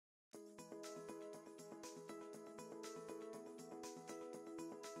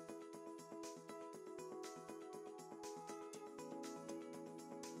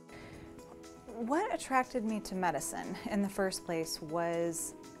What attracted me to medicine in the first place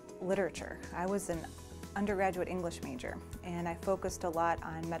was literature. I was an undergraduate English major, and I focused a lot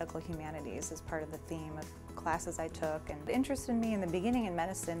on medical humanities as part of the theme of classes I took. And what interested me in the beginning in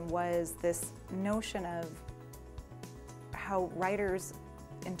medicine was this notion of how writers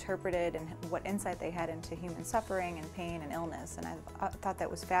interpreted and what insight they had into human suffering and pain and illness. And I thought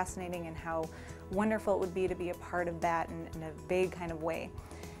that was fascinating, and how wonderful it would be to be a part of that in a big kind of way.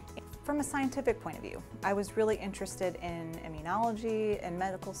 From a scientific point of view, I was really interested in immunology in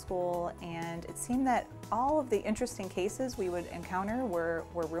medical school, and it seemed that all of the interesting cases we would encounter were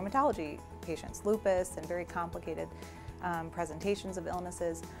rheumatology patients, lupus, and very complicated presentations of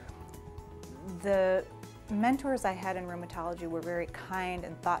illnesses. The mentors I had in rheumatology were very kind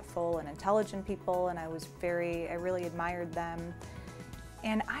and thoughtful and intelligent people, and I really admired them.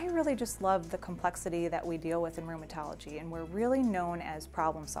 And I really just love the complexity that we deal with in rheumatology, and we're really known as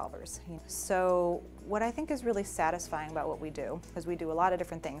problem solvers. So what I think is really satisfying about what we do, because we do a lot of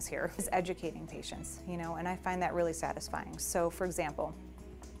different things here, is educating patients, and I find that really satisfying. So for example,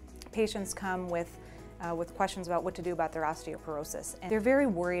 patients come with questions about what to do about their osteoporosis, and they're very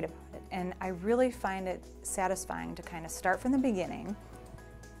worried about it. And I really find it satisfying to kind of start from the beginning,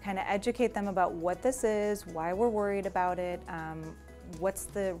 kind of educate them about what this is, why we're worried about it, what's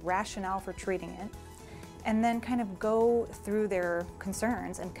the rationale for treating it, and then kind of go through their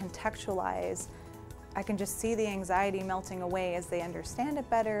concerns and contextualize. I can just see the anxiety melting away as they understand it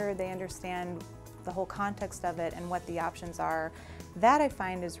better, they understand the whole context of it and what the options are. That I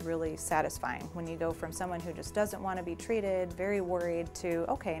find is really satisfying when you go from someone who just doesn't want to be treated, very worried, to,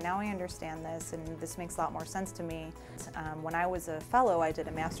 okay, now I understand this and this makes a lot more sense to me. When I was a fellow, I did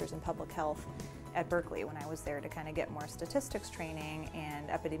a master's in public health at Berkeley when I was there to kind of get more statistics training and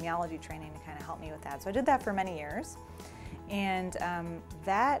epidemiology training to kind of help me with that. So I did that for many years, and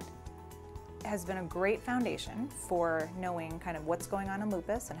that has been a great foundation for knowing kind of what's going on in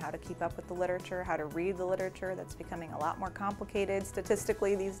lupus and how to keep up with the literature, how to read the literature that's becoming a lot more complicated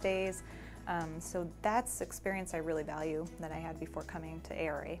statistically these days. So that's experience I really value that I had before coming to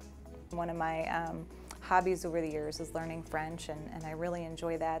ARA. One of my hobbies over the years is learning French, and I really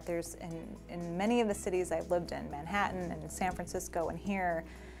enjoy that. There's in many of the cities I've lived in, Manhattan and San Francisco and here,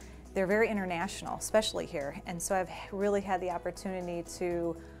 they're very international, especially here. And so I've really had the opportunity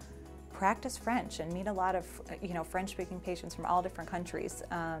to practice French and meet a lot of French-speaking patients from all different countries.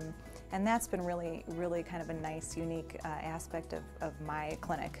 And that's been really, really kind of a nice, unique aspect of my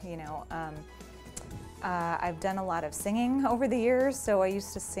clinic. I've done a lot of singing over the years, so I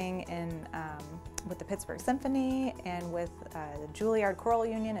used to sing with the Pittsburgh Symphony and with the Juilliard Choral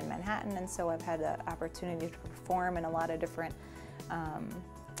Union in Manhattan, and so I've had the opportunity to perform in a lot of different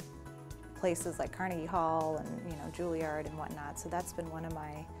places like Carnegie Hall and Juilliard and whatnot. So that's been one of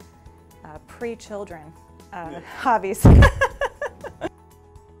my pre-children hobbies.